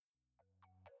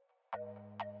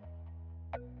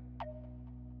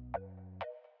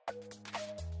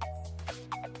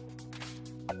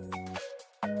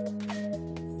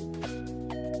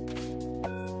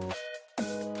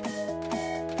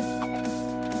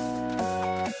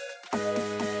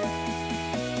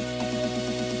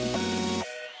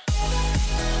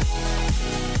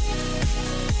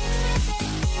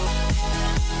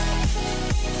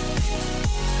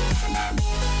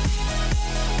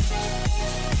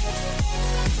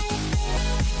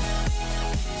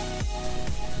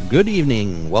Good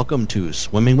evening. Welcome to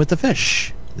Swimming with the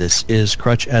Fish. This is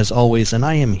Crutch as always, and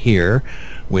I am here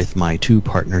with my two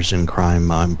partners in crime,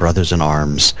 my brothers in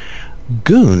arms.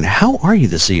 Goon, how are you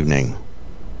this evening?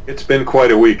 It's been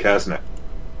quite a week, hasn't it?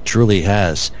 Truly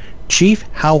has. Chief,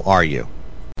 how are you?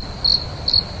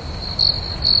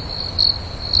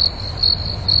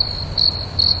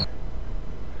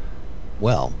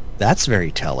 Well, that's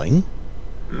very telling.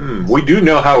 We do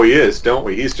know how he is, don't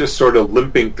we? He's just sort of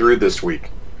limping through this week.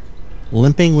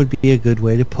 Limping would be a good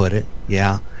way to put it,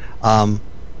 yeah.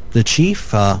 The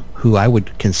chief, who I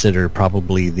would consider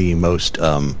probably the most,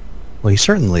 well, he's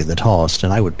certainly the tallest,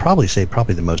 and I would probably say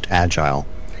probably the most agile,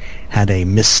 had a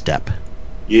misstep.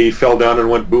 Yeah, he fell down and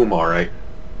went boom, all right.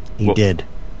 He did.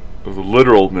 It was a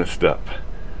literal misstep.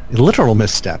 A literal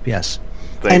misstep, yes.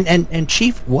 And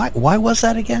Chief, why was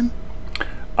that again?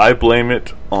 I blame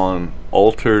it on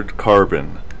Altered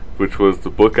Carbon, which was the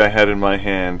book I had in my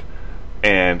hand,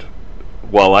 and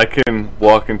while I can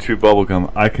walk and chew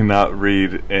bubblegum, I cannot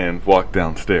read and walk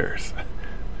downstairs.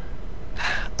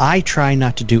 I try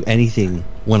not to do anything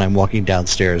when I'm walking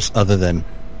downstairs other than,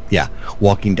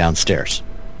 walking downstairs.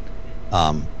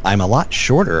 I'm a lot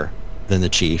shorter than the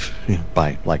chief,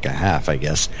 by like a half, I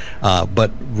guess,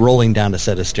 but rolling down a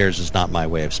set of stairs is not my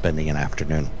way of spending an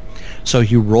afternoon. So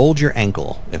you rolled your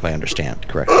ankle, if I understand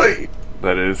correctly.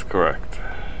 That is correct.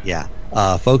 Yeah.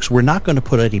 Folks, we're not going to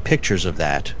put any pictures of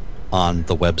that on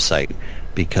the website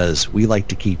because we like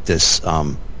to keep this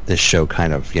this show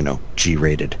kind of,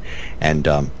 G-rated. And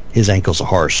his ankle's a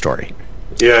horror story.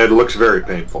 Yeah, it looks very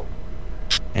painful.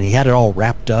 And he had it all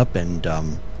wrapped up,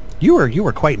 and you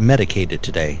were quite medicated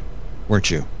today, weren't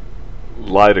you?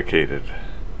 Lidocated.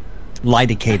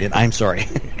 Lidocated, I'm sorry.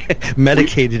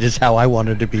 Medicated is how I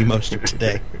wanted to be most of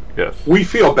today. Yes. We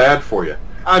feel bad for you.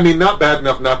 I mean, not bad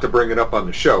enough not to bring it up on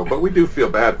the show, but we do feel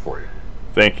bad for you.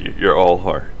 Thank you. You're all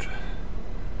heart.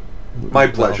 My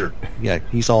pleasure. Well, yeah,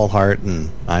 he's all heart and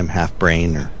I'm half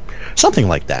brain or something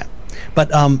like that.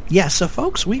 But so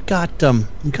folks, we've got an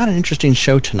interesting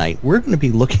show tonight. We're going to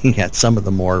be looking at some of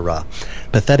the more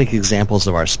pathetic examples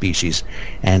of our species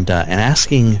and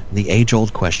asking the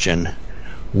age-old question,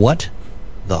 what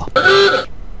the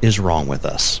is wrong with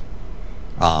us?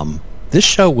 This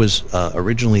show was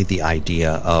originally the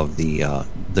idea of the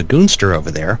Goonster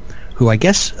over there, who I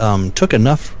guess took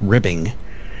enough ribbing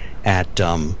at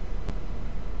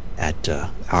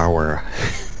our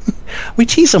we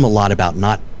tease him a lot about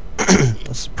not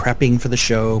prepping for the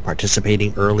show,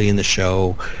 participating early in the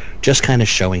show, just kind of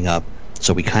showing up.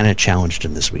 So we kind of challenged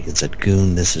him this week and said,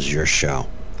 Goon, this is your show.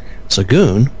 So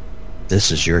Goon,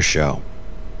 this is your show.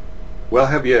 Well,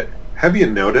 have you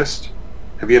noticed?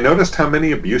 Have you noticed how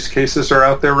many abuse cases are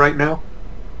out there right now?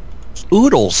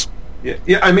 Oodles.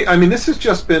 Yeah. I mean, this has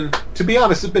just been, to be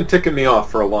honest, it's been ticking me off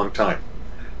for a long time.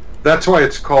 That's why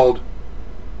it's called.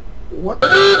 What the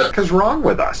heck is wrong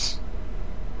with us?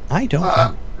 I don't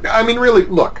know. I mean, really,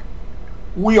 look.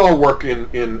 We all work in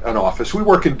an office. We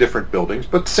work in different buildings,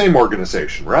 but same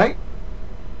organization, right?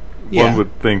 Yeah. One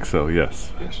would think so,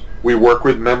 yes. Yes. We work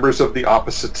with members of the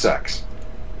opposite sex.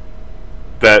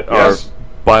 That Yes. are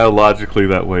biologically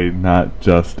that way, not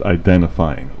just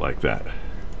identifying like that.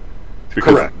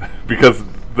 Correct. Because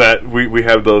that we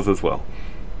have those as well.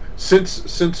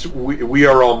 Since we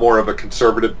are all more of a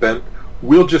conservative bent,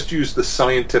 we'll just use the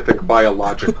scientific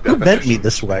biologic Who bent me definition.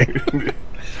 this way?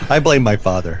 I blame my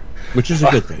father, which is a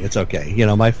good thing. It's okay.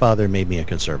 My father made me a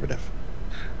conservative.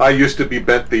 I used to be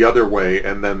bent the other way,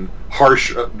 and then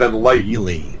then light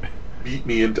Really? beat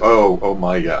me into. Oh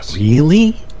my, yes.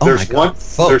 Really? Oh There's my God. one-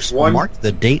 Folks, there's one- mark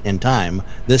the date and time.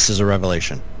 This is a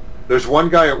revelation. There's one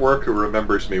guy at work who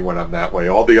remembers me when I'm that way.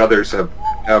 All the others have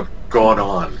gone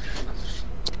on.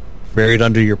 Buried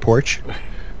under your porch?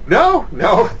 No,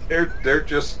 they're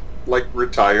just like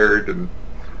retired, and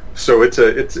so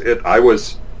I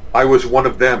was one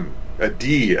of them, a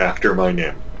D after my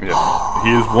name. Yeah.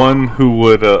 He is one who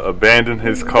would abandon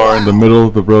his car in the middle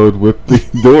of the road with the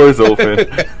doors open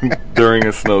during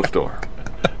a snowstorm.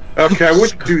 Okay, I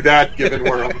wouldn't do that given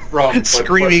where I'm from. but-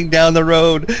 Screaming down the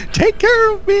road, take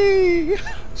care of me!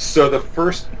 So the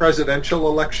first presidential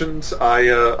elections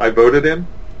I voted in.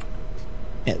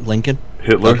 At Lincoln?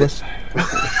 Hitler. Douglas?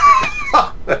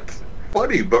 That's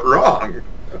funny, but wrong.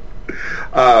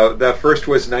 That first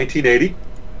was 1980.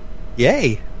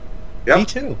 Yay. Yep. Me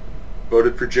too.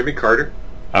 Voted for Jimmy Carter.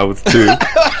 I was two,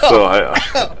 so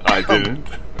I didn't.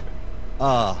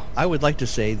 I would like to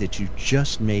say that you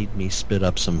just made me spit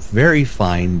up some very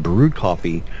fine brewed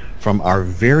coffee from our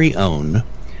very own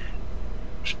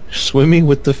Swimming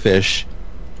with the Fish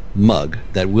mug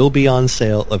that will be on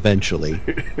sale eventually.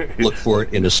 Look for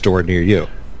it in a store near you.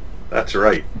 That's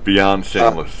right. Beyond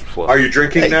shameless plug. Are you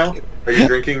drinking Thank now? you. Are you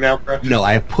drinking now, Brett? No,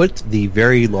 I have put the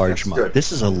very large That's mug. good.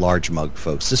 This is a large mug,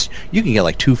 folks. This you can get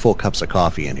like 2 full cups of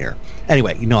coffee in here.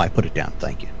 Anyway, I put it down.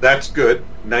 Thank you. That's good.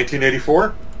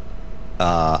 1984?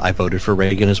 I voted for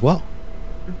Reagan as well.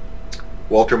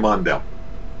 Walter Mondale.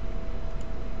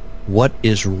 What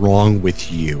is wrong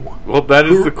with you? Well, that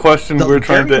is the question The we're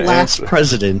trying very to last answer.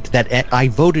 president that I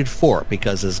voted for,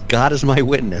 because as God is my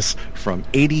witness, from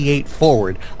 88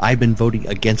 forward, I've been voting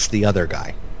against the other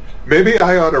guy. Maybe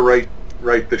I ought to write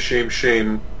the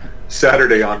shame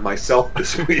Saturday on myself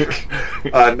this week.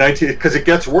 'cause it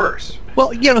gets worse.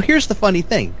 Well, here's the funny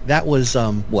thing. That was,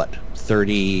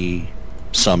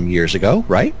 30-some years ago,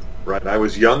 right? Right. I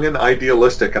was young and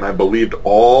idealistic, and I believed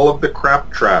all of the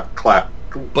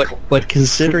But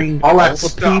considering All all that the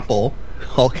stuff.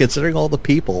 considering all the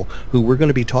people who we're going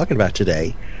to be talking about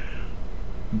today,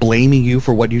 blaming you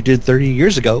for what you did 30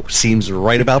 years ago seems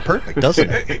right about perfect, doesn't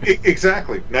it?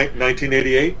 Exactly.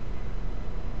 1988?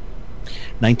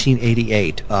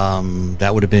 1988.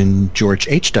 That would have been George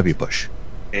H.W. Bush.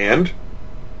 And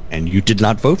You did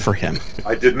not vote for him.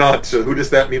 I did not. So who does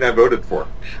that mean I voted for?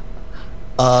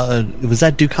 Was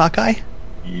that Dukakis?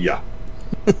 Yeah.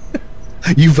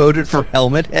 You voted for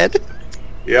Helmet Head?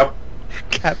 Yep.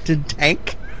 Captain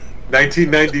Tank?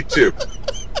 1992.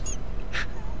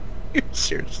 You're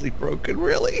seriously broken,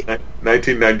 really?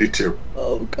 1992.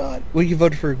 Oh, God. Well, you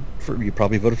voted for you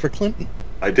probably voted for Clinton.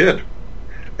 I did.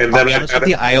 And I'll then be honest with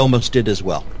you, I almost did as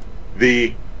well.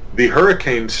 the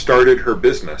hurricane started her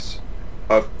business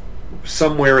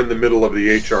somewhere in the middle of the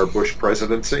H.R. Bush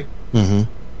presidency. Mm-hmm.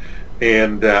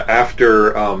 And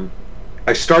after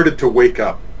I started to wake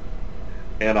up,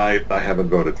 and I haven't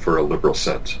voted for a liberal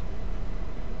since.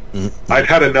 Mm-hmm. I'd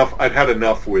had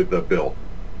enough with Bill.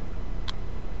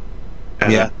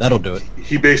 And Yeah, that'll do it.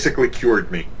 he basically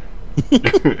cured me.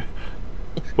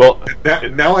 Well,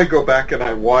 Now I go back and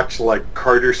I watch like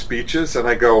Carter speeches, and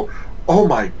I go, "Oh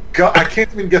my God, I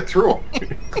can't even get through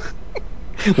them."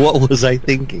 What was I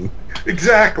thinking?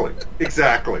 Exactly.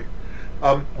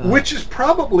 Which is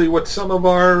probably what some of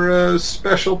our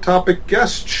special topic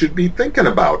guests should be thinking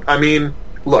about. I mean,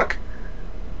 look,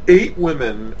 8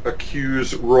 women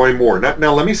accuse Roy Moore.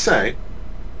 Now let me say,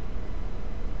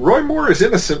 Roy Moore is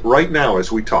innocent right now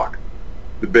as we talk.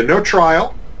 There's been no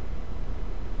trial.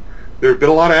 There have been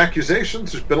a lot of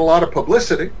accusations. There's been a lot of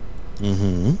publicity.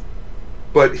 Mm-hmm.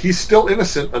 But he's still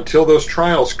innocent until those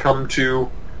trials come to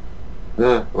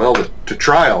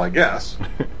trial, I guess.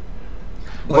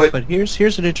 But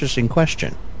here's an interesting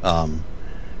question.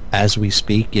 As we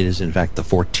speak, it is in fact the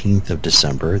 14th of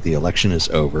December. The election is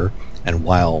over, and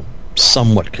while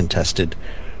somewhat contested,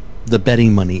 the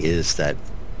betting money is that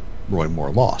Roy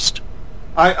Moore lost.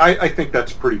 I think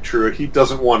that's pretty true. He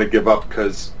doesn't want to give up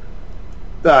because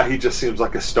he just seems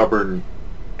like a stubborn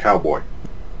cowboy.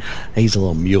 He's a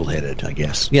little mule-headed, I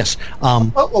guess. Yes.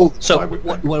 So I would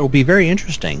what think. will be very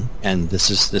interesting, and this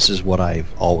is what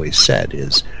I've always said,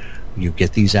 is you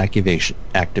get these accusations.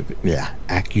 I'm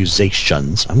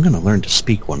going to learn to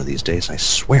speak one of these days, I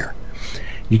swear.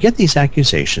 You get these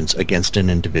accusations against an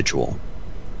individual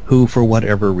who, for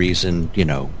whatever reason,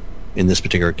 in this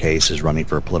particular case, is running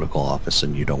for a political office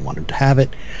and you don't want him to have it,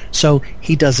 so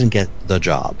he doesn't get the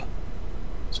job.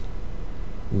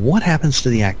 What happens to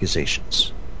the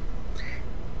accusations?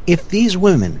 If these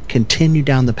women continue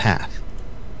down the path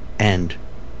and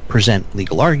present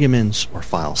legal arguments or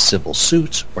file civil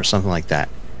suits or something like that,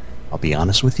 I'll be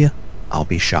honest with you, I'll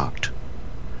be shocked.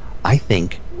 I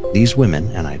think these women,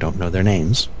 and I don't know their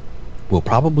names, will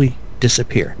probably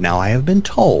disappear. Now, I have been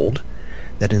told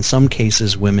that in some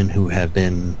cases women who have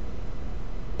been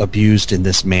abused in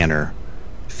this manner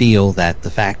feel that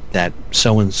the fact that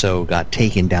so-and-so got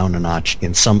taken down a notch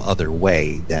in some other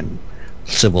way than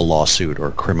civil lawsuit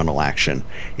or criminal action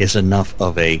is enough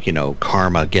of a,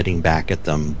 karma getting back at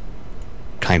them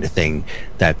kind of thing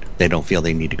that they don't feel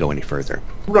they need to go any further.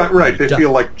 Right. They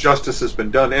feel like justice has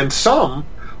been done. And some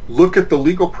look at the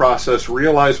legal process,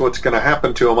 realize what's going to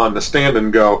happen to them on the stand,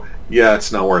 and go, yeah,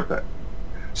 it's not worth it.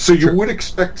 So you would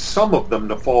expect some of them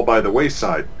to fall by the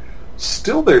wayside.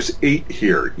 Still, there's 8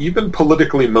 here. Even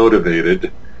politically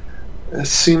motivated,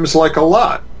 seems like a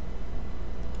lot.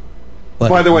 But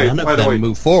By the way- if none by of the them way-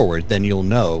 move forward, then you'll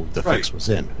know the Right. fix was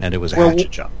in, and it was a Well, hatchet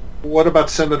job. What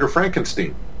about Senator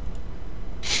Frankenstein?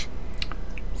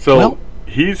 so Well-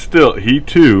 he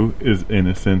too is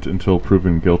innocent until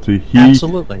proven guilty.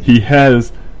 Absolutely. He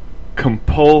has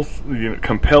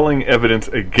compelling evidence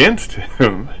against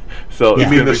him. So Yeah. it's You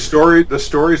mean gonna the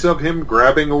stories of him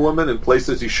grabbing a woman in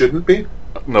places he shouldn't be?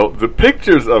 no, the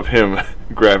pictures of him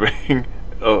grabbing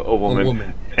a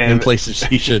woman. in places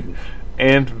he shouldn't.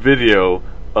 And video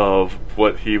of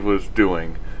what he was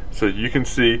doing. So you can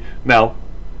see, now,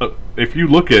 if you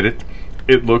look at it,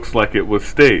 it looks like it was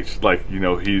staged. Like,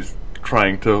 he's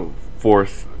trying to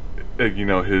force,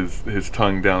 his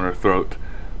tongue down her throat,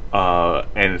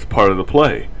 and it's part of the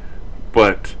play.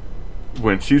 But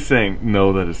when she's saying,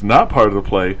 no, that is not part of the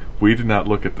play, we did not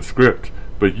look at the script.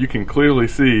 But you can clearly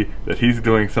see that he's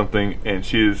doing something and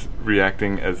she is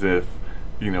reacting as if,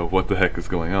 what the heck is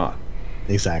going on.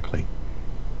 Exactly.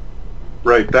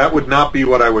 Right, that would not be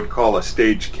what I would call a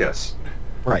stage kiss.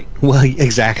 Right. Well,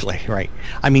 exactly. Right.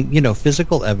 I mean,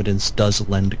 physical evidence does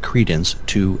lend credence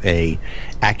to a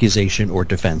accusation or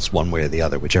defense, one way or the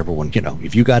other, whichever one.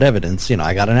 If you got evidence,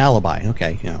 I got an alibi.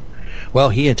 Okay. Well,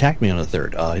 he attacked me on the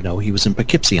 3rd. He was in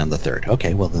Poughkeepsie on the 3rd.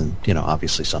 Okay. Well, then,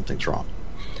 obviously something's wrong.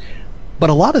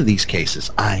 But a lot of these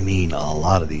cases,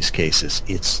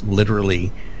 it's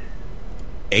literally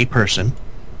a person,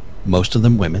 most of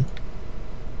them women,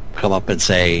 come up and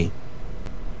say,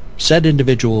 said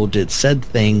individual did said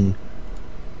thing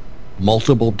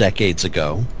multiple decades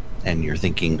ago, and you're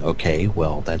thinking, okay,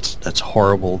 well, that's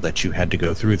horrible that you had to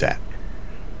go through that.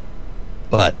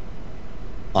 But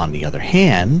on the other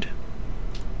hand,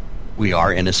 we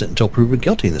are innocent until proven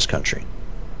guilty in this country.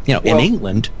 In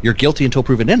England, you're guilty until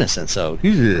proven innocent. So,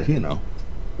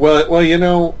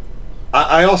 Well,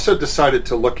 I also decided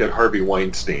to look at Harvey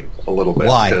Weinstein a little bit.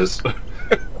 Why? Because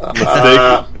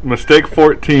Mistake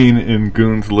 14 in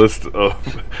Goon's list of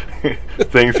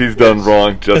things he's done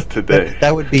wrong just today.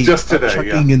 That would be just today,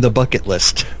 checking in the bucket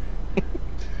list.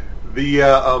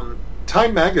 The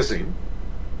Time Magazine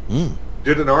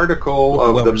did an article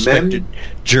of the men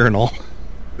journal.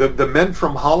 The men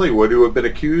from Hollywood who have been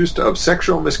accused of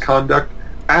sexual misconduct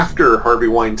after Harvey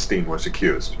Weinstein was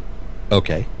accused.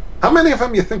 Okay. How many of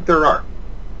them you think there are?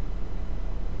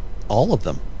 All of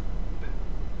them.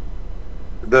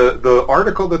 The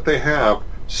article that they have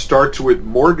starts with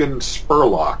Morgan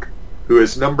Spurlock, who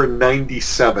is number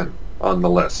 97 on the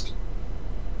list.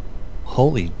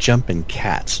 Holy jumping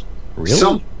cats! Really?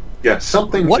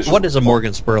 Something. What is a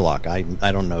Morgan Spurlock?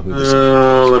 I don't know who this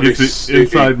is. He's the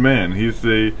inside man. He's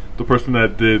the person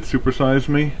that did Super Size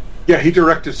Me. Yeah, he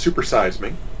directed Super Size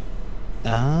Me.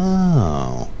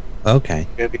 Oh, okay.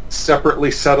 And he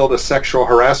separately settled a sexual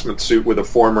harassment suit with a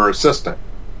former assistant.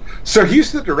 So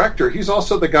he's the director. He's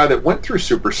also the guy that went through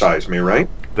Super Size Me, right?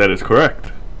 That is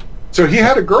correct. So he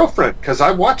had a girlfriend, because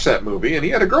I watched that movie, and he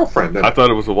had a girlfriend. I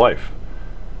thought it was a wife.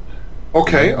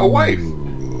 Okay, a wife.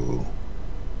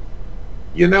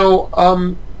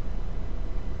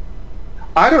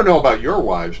 I don't know about your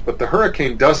wives, but the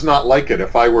Hurricane does not like it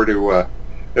if I were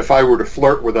to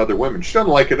flirt with other women. She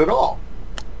doesn't like it at all.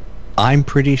 I'm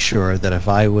pretty sure that if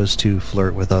I was to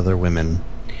flirt with other women,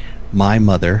 my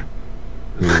mother,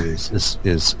 who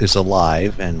is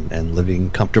alive and living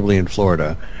comfortably in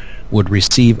Florida, would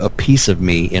receive a piece of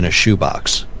me in a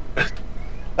shoebox.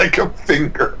 Like a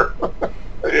finger.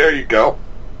 There you go.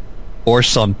 Or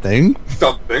something.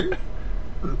 Something.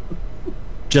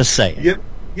 Just saying.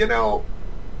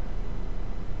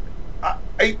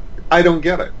 I don't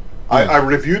get it. I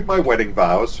reviewed my wedding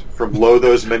vows from Low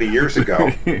those many years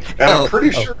ago, and I'm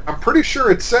pretty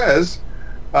sure it says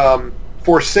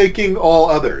forsaking all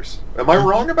others. Am I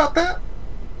wrong about that?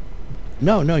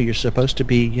 No, you're supposed to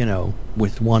be,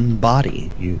 with one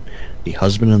body. The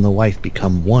husband and the wife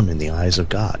become one in the eyes of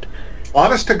God.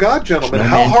 Honest to God, gentlemen, no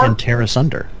how man hard can tear us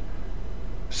under.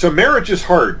 So marriage is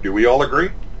hard. Do we all agree?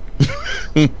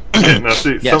 Now,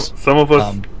 see, yes. some of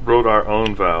us wrote our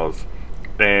own vows,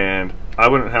 and I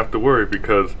wouldn't have to worry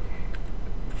because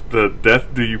the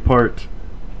death do you part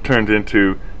turned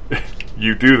into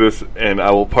you do this and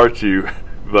I will part you,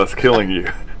 thus killing you.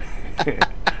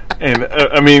 And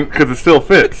I mean, because it still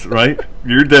fits, right?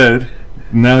 You're dead.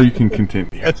 Now you can continue.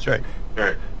 That's right. All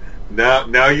right.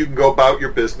 Now you can go about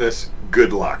your business.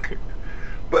 Good luck.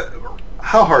 But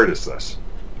how hard is this?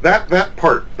 That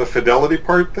part, the fidelity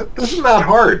part, this is not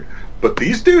hard. But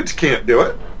these dudes can't do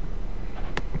it.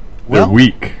 They're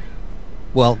weak.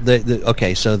 Well,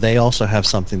 okay, so they also have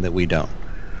something that we don't.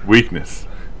 Weakness.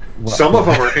 Well, some of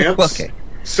them are handsome. Okay.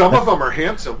 Some of them are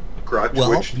handsome, Grudge,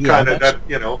 which kind of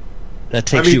that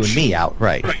takes you and me out,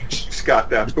 right? Right, she's got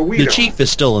that, but we the don't. chief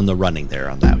is still in the running there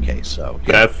on that case, so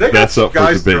They got some up for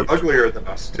guys that debate. are uglier than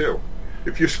us too.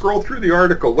 If you scroll through the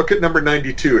article, look at number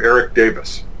 92, Eric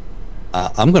Davis.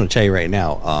 I'm going to tell you right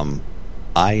now,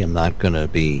 I am not going to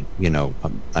be,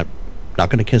 I'm not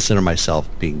going to consider myself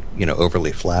being,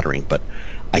 overly flattering, but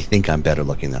I think I'm better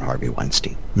looking than Harvey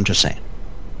Weinstein. I'm just saying.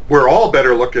 We're all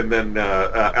better looking than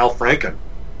Al Franken.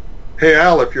 Hey,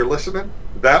 Al, if you're listening,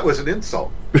 that was an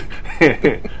insult.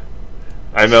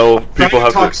 I know I'm people trying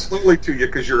have to talk to. slowly to you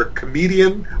because you're a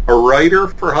comedian, a writer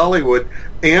for Hollywood,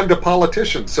 and a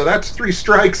politician. So that's 3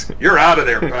 strikes. You're out of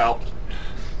there, pal.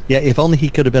 Yeah, if only he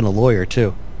could have been a lawyer,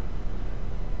 too.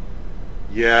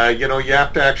 Yeah, you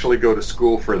have to actually go to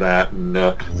school for that. And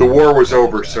the war was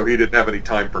over, so he didn't have any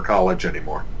time for college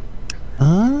anymore.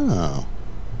 Oh.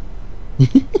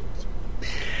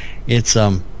 It's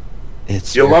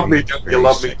You love me,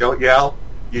 very sick. don't you, Al?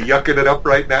 You yucking it up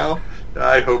right now?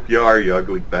 I hope you are, you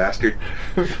ugly bastard.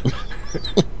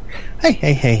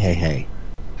 Hey.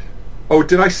 Oh,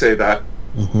 did I say that?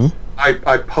 Mm-hmm.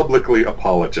 I publicly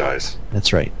apologize.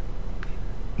 That's right.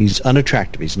 He's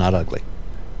unattractive. He's not ugly.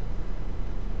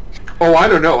 Oh, I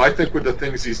don't know. I think with the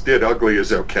things he's did, ugly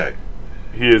is okay.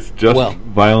 He is just Well.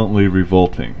 violently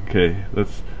revolting. Okay,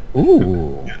 that's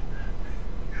Ooh.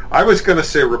 I was going to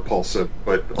say repulsive,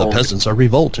 but The peasants are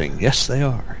revolting. Yes, they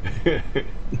are.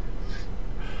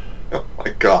 Oh my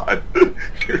God,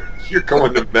 you're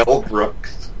going to Mel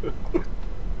Brooks.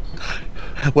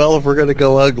 Well, if we're going to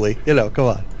go ugly, come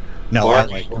on. No, I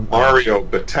like him. Mario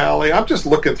Batali. I'm just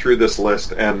looking through this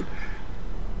list, and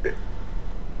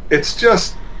it's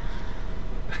just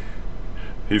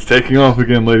He's taking off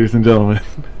again, ladies and gentlemen.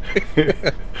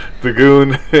 The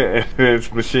Goon and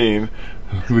his machine,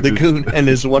 which The is Goon and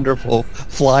his wonderful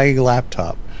flying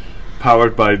laptop.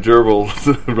 powered by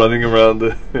gerbils running around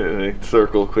in a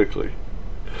circle quickly.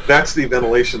 that's the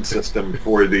ventilation system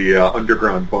for the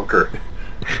underground bunker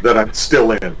that I'm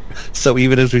still in. So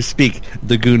even as we speak,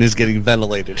 the Goon is getting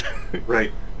ventilated.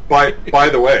 Right. By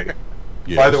the way,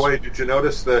 did you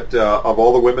notice that of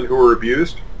all the women who were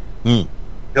abused, Hmm.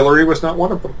 Hillary was not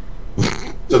one of them?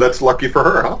 So that's lucky for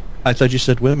her, huh? I thought you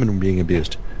said women were being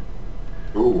abused.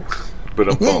 Ooh.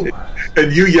 But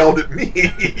And you yelled at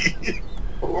me.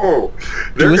 Oh.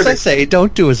 Do as I say,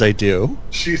 don't do as I do.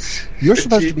 She's. You're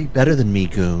supposed to be better than me,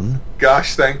 Goon.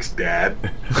 Gosh, thanks, Dad.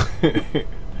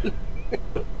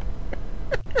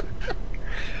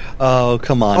 Oh,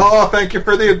 come on. Oh, thank you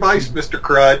for the advice, Mr.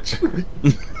 Crutch.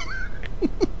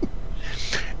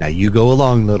 Now you go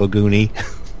along, little Goonie.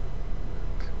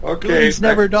 Okay. Goonies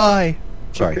never die.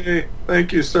 Sorry. Okay,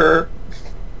 thank you, sir.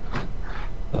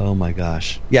 Oh my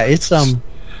gosh. Yeah, it's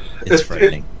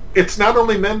frightening. It's not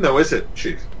only men, though, is it,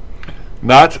 Chief?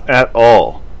 not at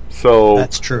all. So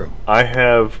That's true. I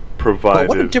have provided.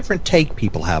 But what a different take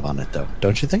people have on it, though,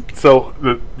 don't you think? So,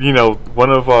 one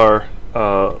of our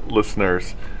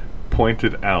listeners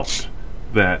pointed out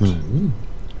that Mm-hmm.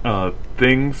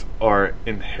 things are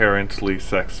inherently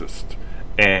sexist,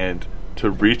 and to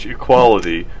reach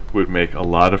equality would make a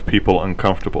lot of people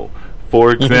uncomfortable.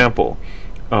 For example,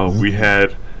 we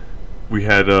had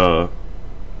a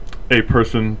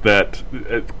person that,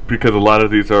 because a lot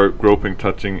of these are groping,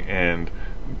 touching, and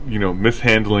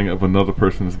mishandling of another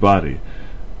person's body.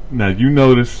 Now you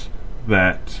notice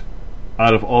that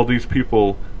out of all these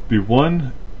people, the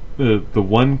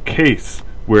one case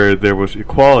where there was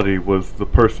equality was the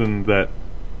person that,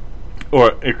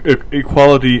 or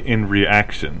equality in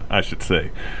reaction, I should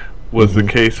say, was the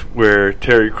case where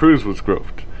Terry Crews was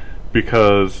groped,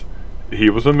 because he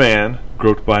was a man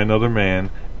groped by another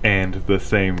man, and the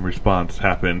same response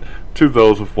happened to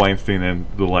those of Weinstein and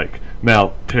the like.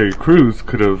 Now, Terry Crews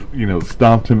could have,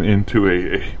 stomped him into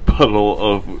a puddle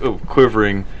of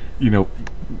quivering, Y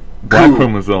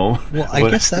chromosome. Well, I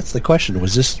guess that's the question.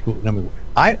 Was this...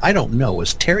 I don't know.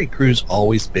 Was Terry Crews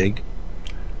always big?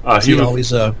 Was he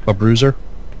always a bruiser?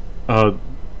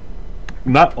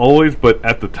 Not always, but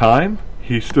at the time,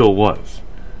 he still was.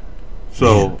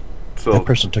 So That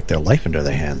person took their life into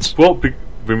their hands. Well,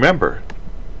 remember,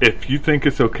 if you think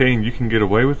it's okay and you can get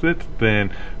away with it,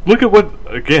 then look at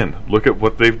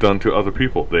what they've done to other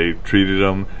people. They treated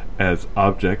them as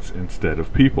objects instead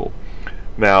of people.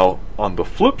 Now, on the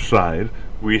flip side,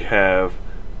 we have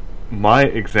my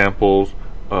examples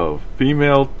of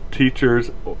female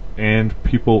teachers and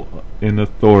people in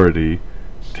authority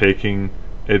taking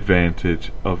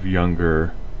advantage of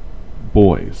younger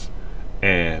boys.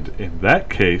 And in that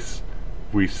case,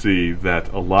 we see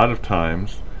that a lot of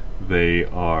times they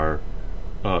are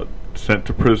sent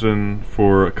to prison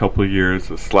for a couple of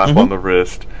years, a slap on the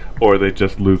wrist, or they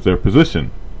just lose their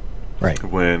position. Right.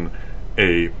 When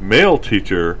a male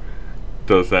teacher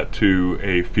does that to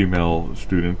a female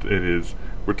student,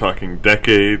 we're talking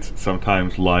decades,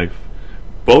 sometimes life.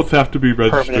 Both have to be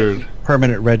registered.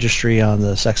 Permanent registry on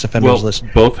the sex offenders list.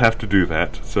 Both have to do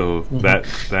that, so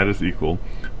that is equal.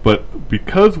 But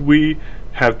because we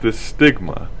have this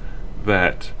stigma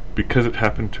that because it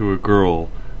happened to a girl,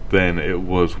 then it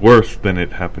was worse than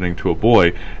it happening to a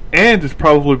boy, and it's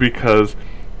probably because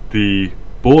the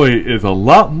boy is a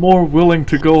lot more willing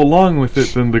to go along with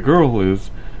it than the girl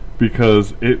is,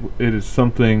 because it is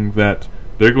something that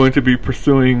they're going to be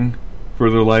pursuing for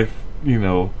their life,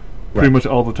 pretty much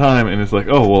all the time, and it's like,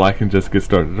 oh, well, I can just get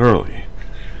started early.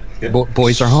 Yeah.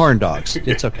 Boys are horn dogs.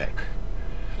 It's okay.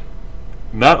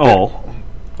 Not all,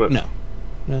 but... No,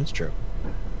 that's true.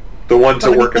 The ones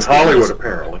that work in Hollywood,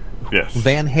 apparently. Yes.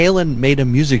 Van Halen made a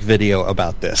music video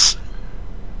about this.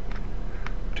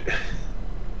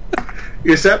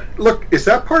 Is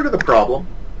that part of the problem?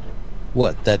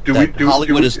 What, that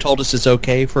Hollywood has told us it's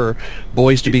okay for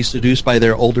boys to be seduced by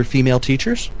their older female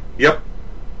teachers? Yep.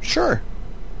 Sure.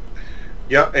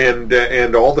 Yeah,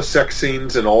 and all the sex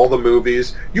scenes and all the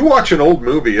movies. You watch an old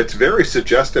movie, it's very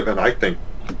suggestive, and I think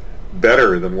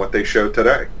better than what they show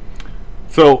today.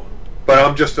 So, but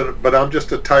I'm just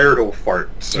a tired old fart.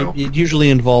 So it usually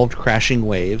involved crashing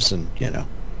waves, and there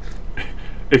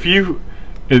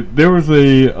was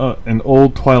an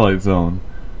old Twilight Zone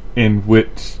in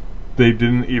which they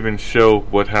didn't even show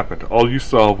what happened. All you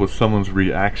saw was someone's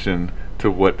reaction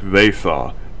to what they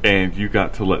saw, and you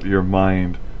got to let your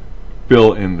mind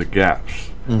fill in the gaps.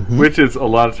 Mm-hmm. Which is a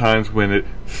lot of times when it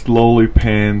slowly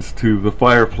pans to the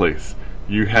fireplace.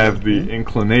 You have the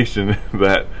inclination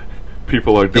that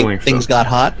people are doing things got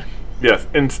hot? Yes.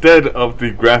 Instead of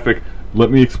the graphic, let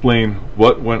me explain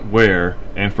what went where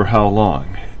and for how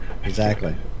long.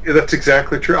 Exactly. Yeah, that's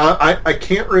exactly true. I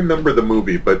can't remember the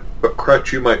movie, but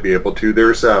Crutch, you might be able to.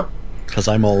 There's because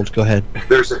I'm old. Go ahead.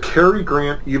 There's a Cary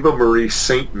Grant, Eva Marie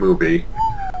Saint movie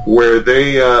where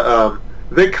they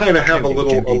kind of have a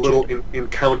little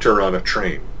encounter on a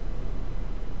train.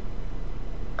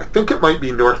 I think it might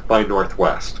be North by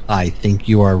Northwest. I think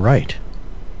you are right.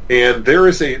 And there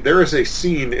is a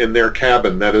scene in their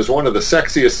cabin that is one of the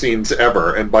sexiest scenes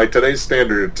ever, and by today's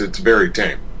standards, it's very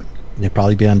tame. It'd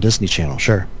probably be on Disney Channel,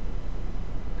 sure.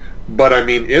 But I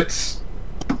mean, it's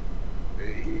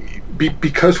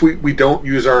because we don't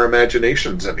use our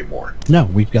imaginations anymore. No,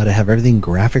 we've got to have everything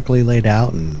graphically laid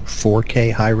out in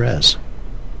 4K high res.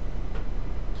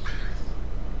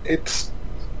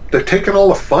 They're taking all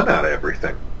the fun out of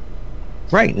everything.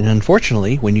 Right, and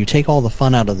unfortunately, when you take all the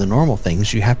fun out of the normal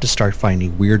things, you have to start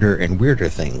finding weirder and weirder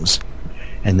things.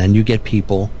 And then you get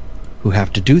people who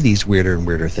have to do these weirder and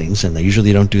weirder things, and they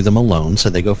usually don't do them alone, so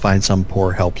they go find some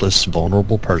poor, helpless,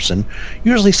 vulnerable person,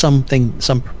 usually some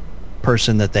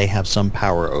person that they have some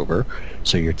power over.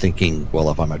 So you're thinking, well,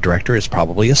 if I'm a director, it's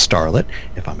probably a starlet.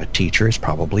 If I'm a teacher, it's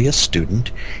probably a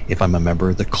student. If I'm a member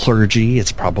of the clergy,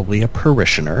 it's probably a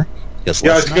parishioner. Because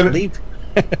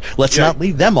let's not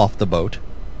leave them off the boat.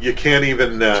 You can't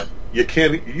even you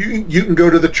can go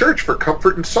to the church for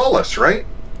comfort and solace, right?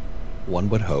 One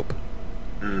would hope.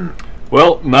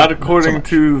 Well, not according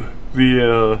to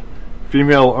the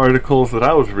female articles that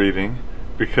I was reading,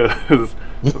 because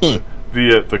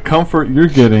the comfort you're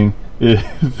getting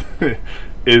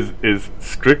is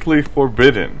strictly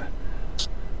forbidden.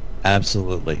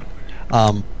 Absolutely.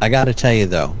 I got to tell you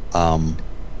though,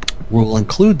 we'll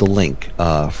include the link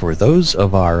for those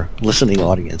of our listening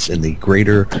audience in the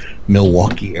greater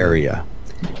Milwaukee area.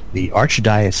 The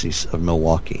Archdiocese of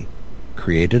Milwaukee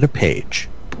created a page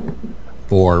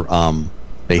for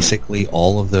basically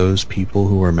all of those people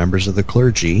who are members of the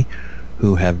clergy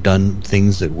who have done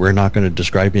things that we're not going to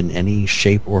describe in any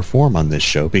shape or form on this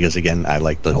show, because again, I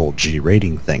like the whole G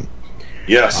rating thing.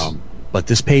 Yes. But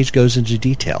this page goes into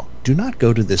detail. Do not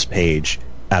go to this page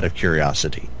out of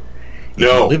curiosity. If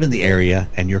you live in the area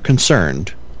and you're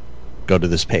concerned, go to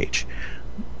this page.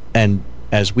 And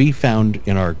as we found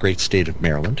in our great state of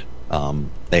Maryland,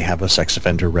 they have a sex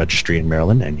offender registry in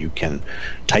Maryland, and you can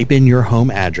type in your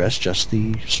home address, just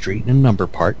the street and number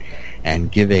part,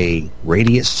 and give a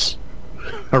radius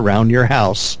around your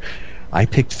house. I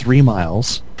picked 3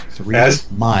 miles. 3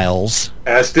 miles.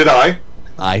 As did I.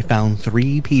 I found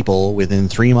 3 people within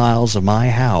 3 miles of my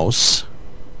house.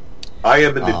 I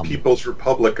am in the People's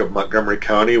Republic of Montgomery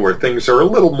County, where things are a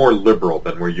little more liberal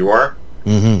than where you are.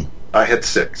 Mm-hmm. I had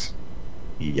 6.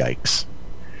 Yikes.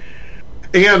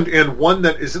 And one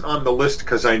that isn't on the list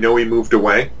because I know he moved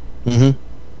away.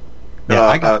 Mm-hmm.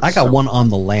 Yeah, I got one on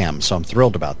the lam, so I'm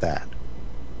thrilled about that.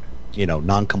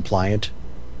 Non-compliant,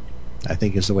 I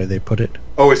think is the way they put it.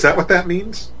 Oh, is that what that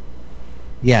means?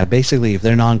 Yeah, basically, if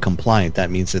they're non-compliant, that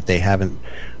means that they haven't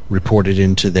reported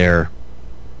into their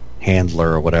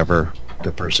handler or whatever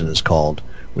the person is called,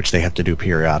 which they have to do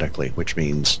periodically, which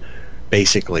means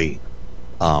basically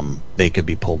they could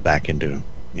be pulled back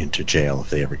into jail if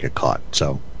they ever get caught.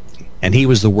 So, and he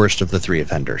was the worst of the 3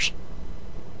 offenders.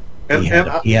 He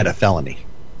had a felony.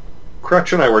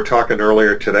 Crutch and I were talking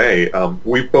earlier today.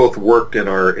 We both worked in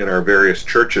our various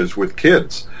churches with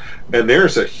kids And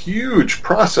there's a huge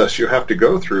process you have to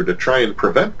go through to try and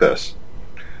prevent this.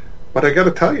 But I got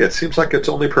to tell you, it seems like it's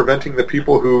only preventing the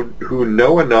people who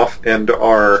know enough and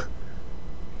are,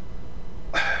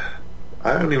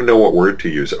 I don't even know what word to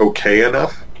use, okay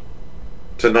enough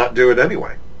to not do it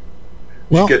anyway.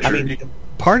 Well,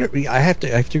 part of me, I have to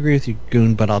agree with you,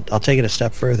 Goon, but I'll take it a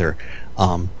step further.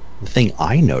 The thing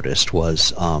I noticed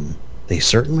was they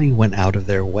certainly went out of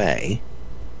their way,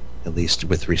 at least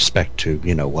with respect to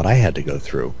what I had to go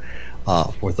through,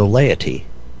 for the laity.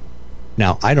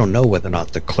 Now, I don't know whether or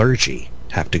not the clergy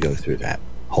have to go through that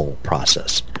whole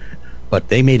process, but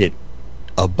they made it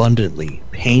abundantly,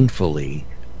 painfully,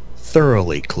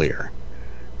 thoroughly clear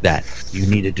that you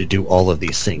needed to do all of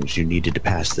these things. You needed to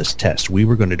pass this test. We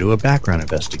were going to do a background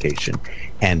investigation,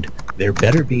 and there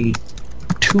better be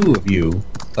 2 of you,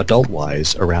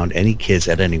 adult-wise, around any kids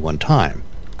at any one time.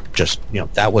 Just,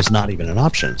 that was not even an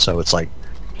option. So it's like,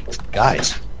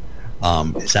 guys,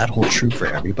 is that whole true for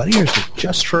everybody, or is it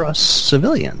just for us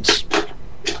civilians?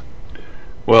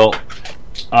 Well,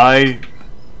 I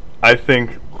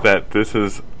think that this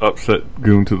has upset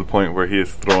Goon to the point where he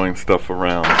is throwing stuff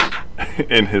around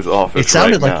in his office. It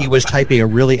sounded right like now. he was typing a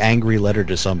really angry letter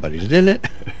to somebody, didn't it?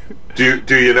 Do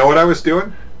you know what I was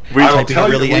doing? Typing a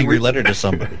really angry letter to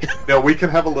somebody. Now, we can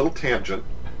have a little tangent.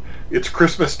 It's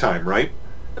Christmas time, right?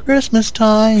 Christmas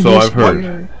time. So I've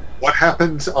heard. What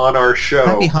happens on our show?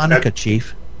 Happy Hanukkah,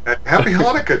 Chief. Happy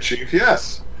Hanukkah, Chief.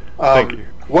 Yes. Thank you.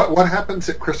 What happens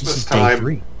at Christmas This is time day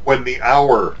 3. when the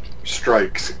hour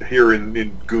strikes here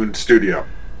in Goon Studio?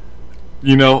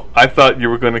 I thought you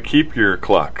were going to keep your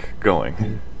clock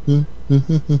going.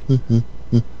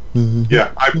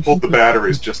 Yeah, I pulled the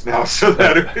batteries just now so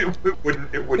that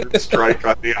it wouldn't strike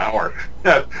on the hour.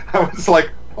 I was like,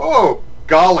 oh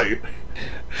golly.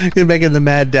 You're making the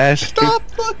mad dash. Stop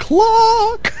the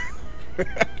clock!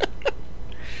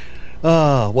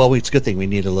 Well, it's a good thing we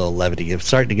need a little levity. It's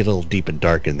starting to get a little deep and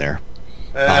dark in there.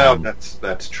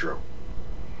 That's true.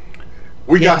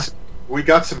 We got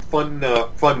some fun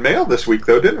mail this week,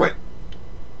 though, didn't we?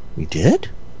 We did?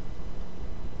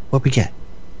 What'd we get?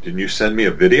 Didn't you send me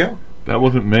a video? That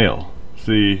wasn't mail.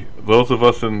 See, those of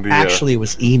us in the... Actually, it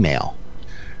was email.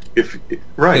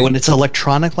 Right. When it's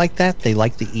electronic like that, they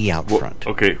like the E out front.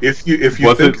 Okay. If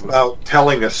you think about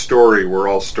telling a story, we're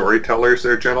all storytellers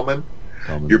there, gentlemen.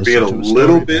 You're being a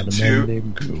little bit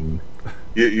too...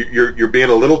 You're being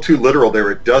a little too literal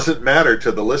there. It doesn't matter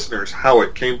to the listeners how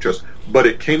it came to us, but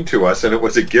it came to us, and it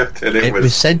was a gift, and it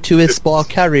was sent to a small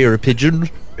carrier pigeon.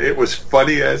 It was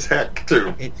funny as heck,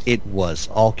 too. It was,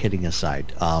 all kidding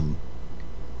aside.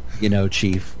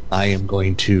 Chief, I'm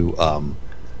going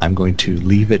to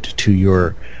leave it to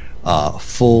your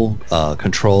full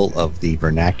control of the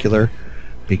vernacular,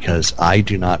 because I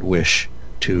do not wish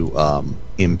to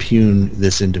impugn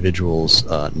this individual's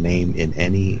name in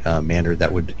any manner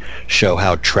that would show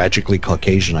how tragically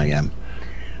Caucasian I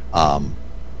am.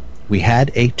 We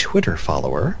had a Twitter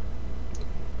follower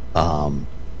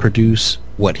produce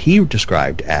what he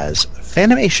described as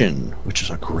Fanimation, which is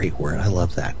a great word. I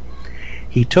love that.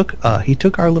 He took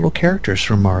our little characters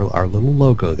from our little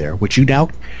logo there, which you now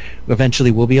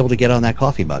eventually will be able to get on that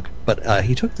coffee mug. But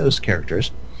he took those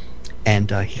characters,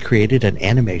 and he created an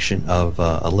animation of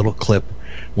a little clip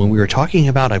when we were talking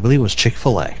about, I believe it was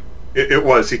Chick-fil-A. It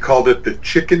was. He called it the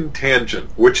Chicken Tangent,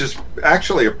 which is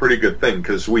actually a pretty good thing,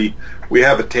 because we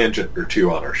have a tangent or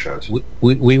two on our shows.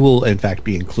 We will, in fact,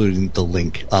 be including the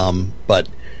link. But,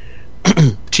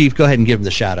 Chief, go ahead and give him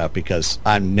the shout-out, because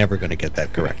I'm never going to get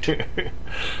that correct.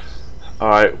 All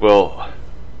right, well,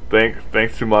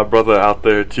 thanks to my brother out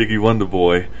there, Jiggy Wonder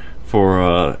Boy,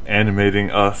 for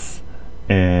animating us.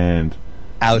 And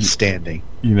outstanding.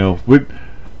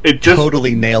 It just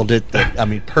totally nailed it.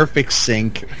 Perfect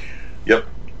sync. Yep.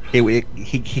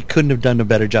 He couldn't have done a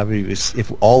better job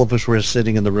if all of us were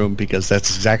sitting in the room, because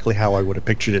that's exactly how I would have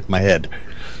pictured it in my head.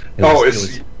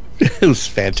 It was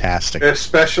fantastic.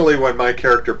 Especially when my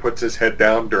character puts his head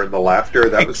down during the laughter.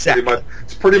 That was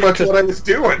pretty much what I was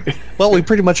doing. Well, we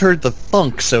pretty much heard the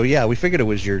thunk, so yeah, we figured it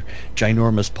was your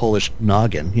ginormous Polish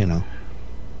noggin,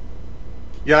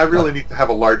 Yeah, I really need to have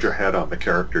a larger head on the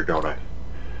character, don't I?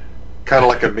 Kind of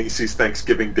like a Macy's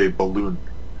Thanksgiving Day balloon.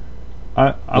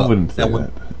 I wouldn't say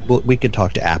that. Well, we could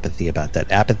talk to Apathy about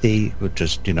that. Apathy would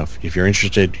just, if you're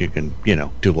interested, you can, do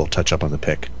a little touch-up on the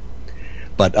pic.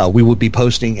 But we will be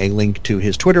posting a link to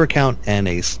his Twitter account and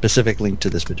a specific link to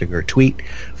this particular tweet.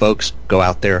 Folks, go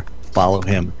out there, follow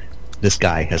him. This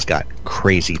guy has got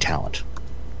crazy talent.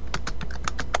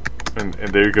 And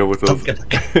there you go with those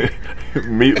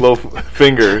meatloaf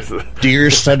fingers. Dear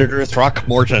Senator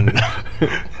Throckmorton,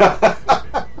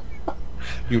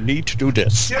 You need to do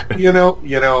this. Yeah,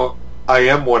 I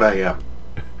am what I am.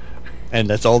 And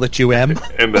that's all that you am?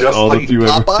 And that's Just all like that you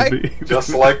ever Popeye? to be.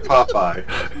 Just like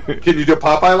Popeye. Can you do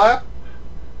Popeye laugh?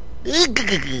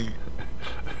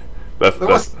 That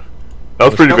was-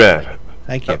 was pretty bad.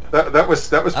 Thank you. That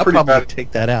was I'll pretty probably bad.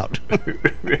 take that out.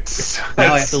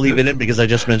 Now I have to leave it in because I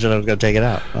just mentioned I was going to take it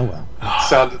out. Oh, well.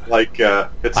 Sounded like it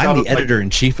I'm sounded the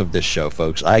editor-in-chief of this show,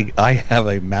 folks. I have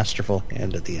a masterful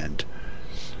hand at the end.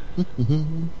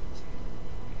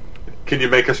 Can you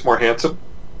make us more handsome?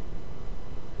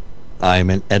 I'm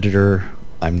an editor.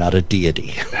 I'm not a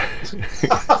deity.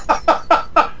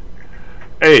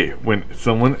 Hey, when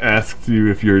someone asks you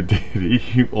if you're a deity,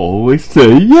 you always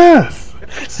say yes.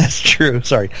 That's true.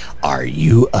 Sorry. Are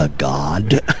you a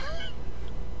god?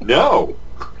 No.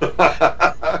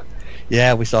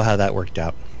 Yeah, we saw how that worked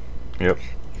out. Yep.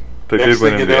 They Next did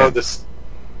win thing you in the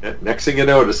know, end. next thing you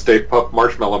know, the Stay Puft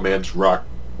Marshmallow Man's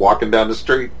walking down the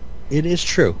street. It is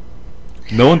true.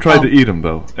 No one tried to eat him,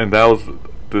 though, and that was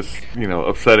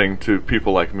upsetting to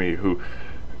people like me who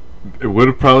it would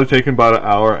have probably taken about an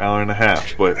hour and a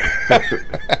half, but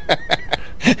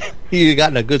You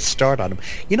gotten a good start on him.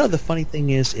 You know, the funny thing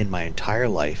is, in my entire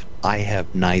life, I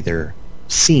have neither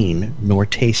seen nor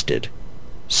tasted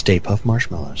Stay Puft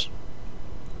marshmallows.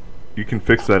 you can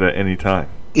fix that at any time.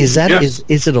 Is that Yeah.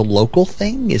 is it a local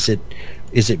thing? Is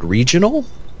it regional?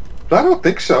 I don't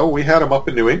think so. We had them up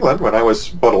in New England when I was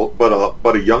but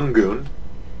a young goon,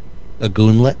 A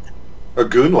goonlet? a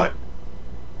goonlet.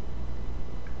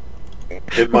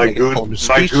 In my I can call goon, them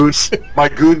my goon, species. my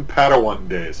goon Padawan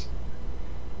days.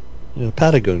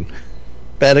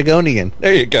 Patagonian.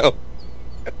 There you go.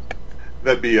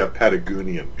 That'd be a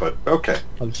Patagonian, but okay.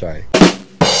 I'm sorry.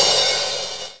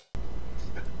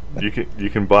 You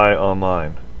can buy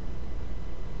online.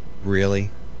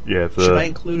 Really? Yeah, it's Should I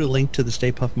include a link to the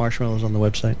Stay Puft marshmallows on the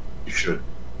website? You should.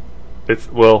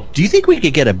 well, Do you think we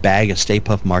could get a bag of Stay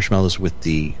Puft marshmallows with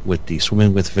the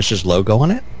Swimming with Fishes logo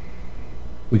on it?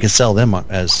 We could sell them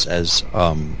as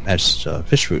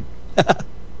fish food.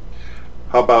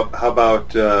 How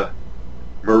about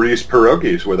Marie's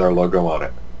Pierogies with our logo on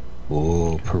it?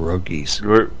 Oh, pierogies.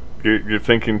 you're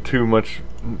thinking too much,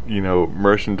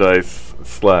 merchandise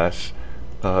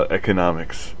 /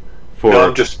 economics. For No,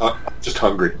 I'm just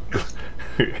hungry.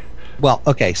 Well,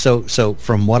 okay, so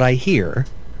from what I hear,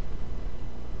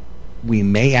 we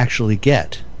may actually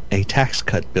get a tax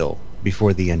cut bill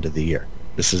before the end of the year.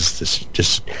 This is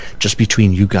just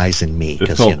between you guys and me. it's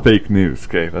 'cause, all fake news,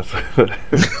 okay? That's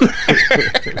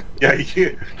Yeah,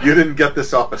 you didn't get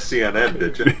this off of CNN,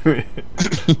 did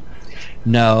you?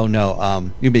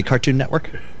 No. You mean Cartoon Network?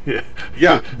 yeah.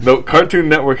 Yeah. No, Cartoon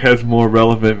Network has more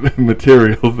relevant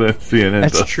material than CNN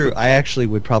That's does. true. I actually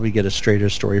would probably get a straighter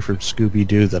story from Scooby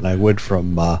Doo than I would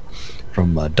from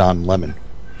Don Lemon.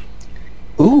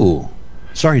 Ooh,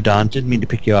 sorry, Don. Didn't mean to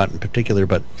pick you out in particular,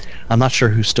 but I'm not sure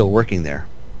who's still working there.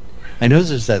 I know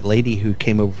there's that lady who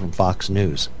came over from Fox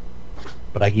News,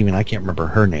 but I can't remember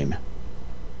her name.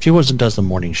 She does the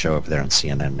morning show over there on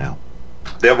CNN now.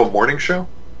 They have a morning show?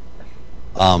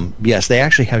 Yes, they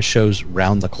actually have shows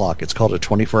round the clock. It's called a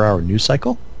 24-hour news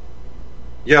cycle.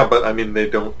 Yeah, but I mean, they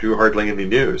don't do hardly any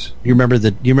news.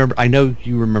 I know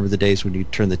you remember the days when you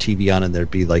turn the TV on and there'd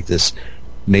be like this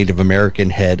Native American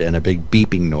head and a big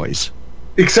beeping noise.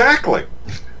 Exactly.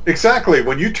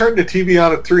 When you turn the TV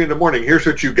on at 3 in the morning, here's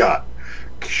what you got.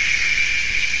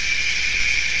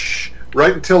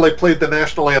 Right until they played the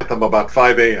national anthem about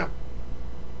 5 a.m.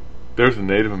 There's a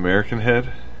Native American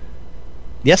head?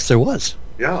 Yes, there was.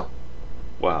 Yeah.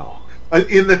 Wow.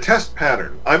 In the test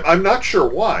pattern. I'm not sure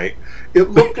why. It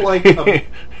looked like...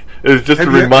 It's just a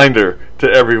reminder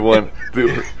to everyone.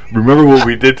 Remember what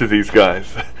we did to these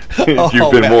guys.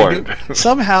 You've been warned.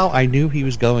 Somehow I knew he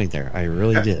was going there. I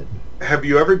really did. Have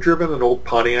you ever driven an old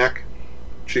Pontiac,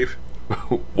 Chief?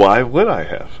 Why would I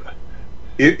have?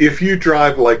 If you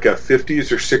drive like a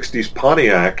 50s or 60s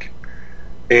Pontiac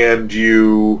and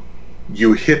you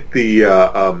hit the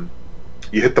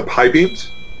high beams,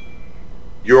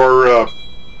 you're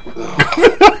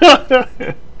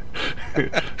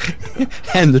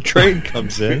And the train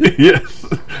comes in. Yes.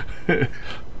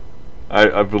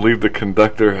 I believe the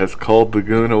conductor has called the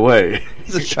goon away.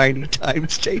 It's a shiny time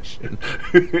station.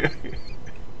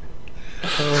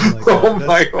 oh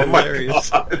my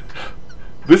God.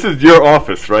 This is your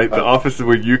office, right? The office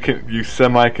where you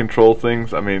semi-control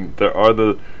things. I mean, there are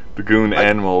the goon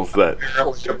animals that...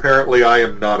 Apparently I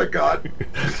am not a god.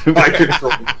 I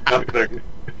control nothing.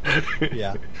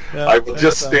 Yeah. I will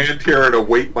just stand here and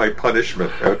await my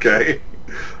punishment, okay?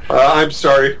 I'm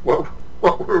sorry, what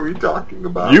were we talking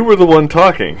about? You were the one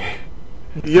talking.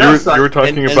 Yes, you were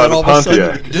talking and about then all a of a sudden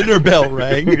Pontiac. the dinner bell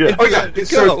rang. Yeah. Oh yeah. Go.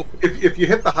 So if you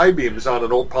hit the high beams on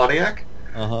an old Pontiac,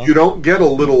 Uh-huh. you don't get a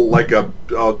little like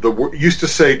used to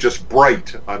say just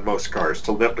bright on most cars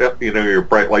till your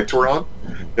bright lights were on.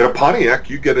 In a Pontiac,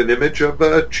 you get an image of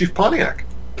Chief Pontiac.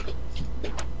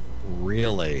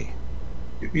 Really?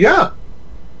 Yeah,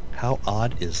 How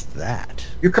odd is that?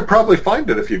 you could probably find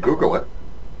it if you Google it.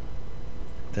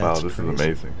 Wow, That's this crazy. is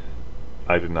amazing.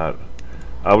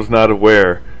 I was not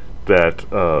aware that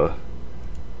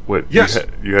Yes.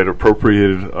 you had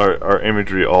appropriated our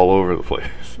imagery all over the place.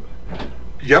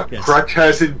 Yep, Yes. Crutch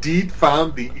has indeed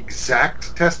found the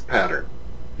exact test pattern,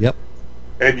 Yep.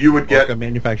 and you would get Orca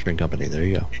Manufacturing Company. There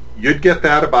you go. you'd get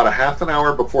that about a half an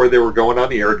hour before they were going on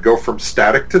the air. It'd go from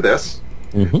static to this,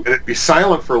 Mm-hmm. and it'd be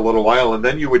silent for a little while, and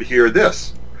then you would hear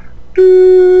this.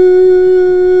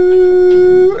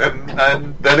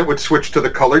 And then it would switch to the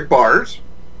colored bars,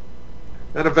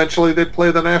 and eventually they'd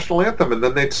play the national anthem, and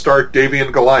then they'd start Davy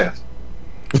and Goliath.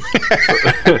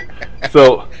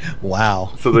 So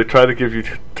Wow. so they try to give you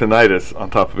tinnitus on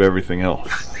top of everything else.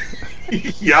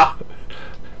 Yeah.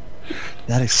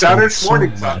 That Saturday explains so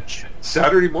mornings, much.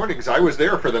 Saturday mornings, I was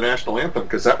there for the national anthem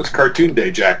because that was cartoon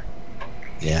day, Jack.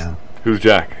 Yeah. Who's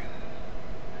Jack?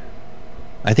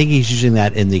 I think he's using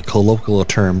that in the colloquial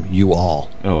term "you all."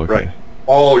 Oh, okay.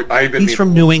 Right. He's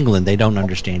from New England. They don't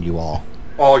understand you all.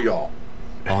 all y'all.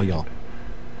 All y'all.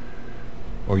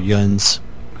 Or yuns.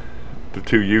 The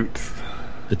two Utes.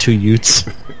 The two Utes.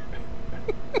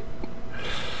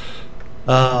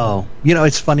 Oh,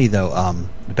 it's funny though.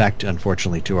 Back to,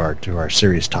 unfortunately, to our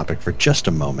serious topic for just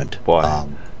a moment. Why?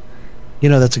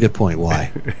 That's a good point.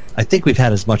 Why? I think we've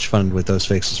had as much fun with those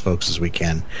faceless folks as we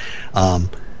can.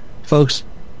 Folks,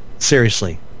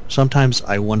 seriously, sometimes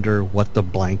I wonder what the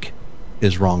blank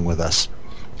is wrong with us.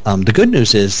 The good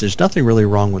news is there's nothing really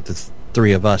wrong with the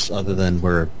three of us other than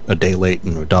we're a day late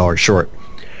and $1 short.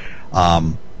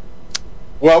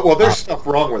 Well, there's stuff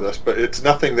wrong with us, but it's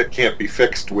nothing that can't be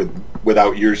fixed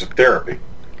without years of therapy.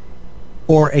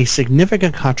 Or a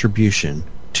significant contribution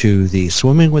to the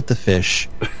Swimming with the Fish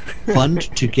fund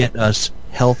to get us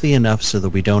healthy enough so that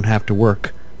we don't have to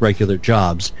work regular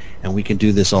jobs and we can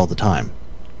do this all the time.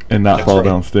 And not That's fall right.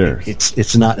 downstairs.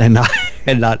 It's not and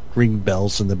not ring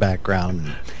bells in the background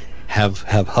and have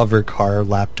hover car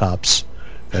laptops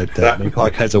that make all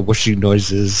kinds of whooshy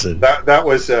noises and That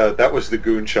was the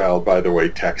Goon Child, by the way,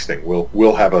 texting.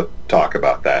 We'll have a talk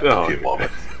about that in Oh, a few okay.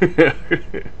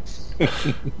 moments.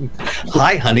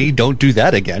 hi honey, don't do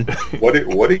that again. What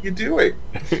are you doing?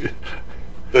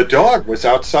 The dog was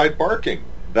outside barking.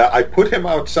 That I put him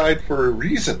outside for a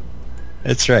reason.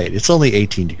 That's right. It's only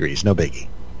 18 degrees, no biggie.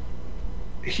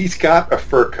 He's got a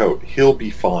fur coat. He'll be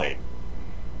fine.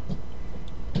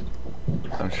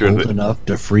 I'm sure Cold that enough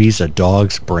to freeze a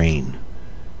dog's brain.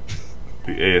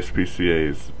 the ASPCA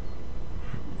is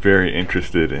very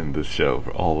interested in this show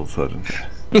all of a sudden.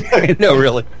 No,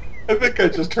 really. I think I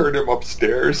just heard him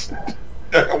upstairs.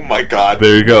 Oh my God!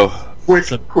 There you go.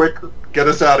 Quick, get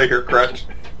us out of here, Crutch.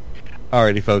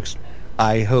 Alrighty, folks.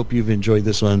 I hope you've enjoyed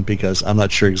this one because I'm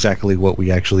not sure exactly what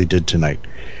we actually did tonight.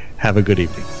 Have a good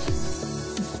evening.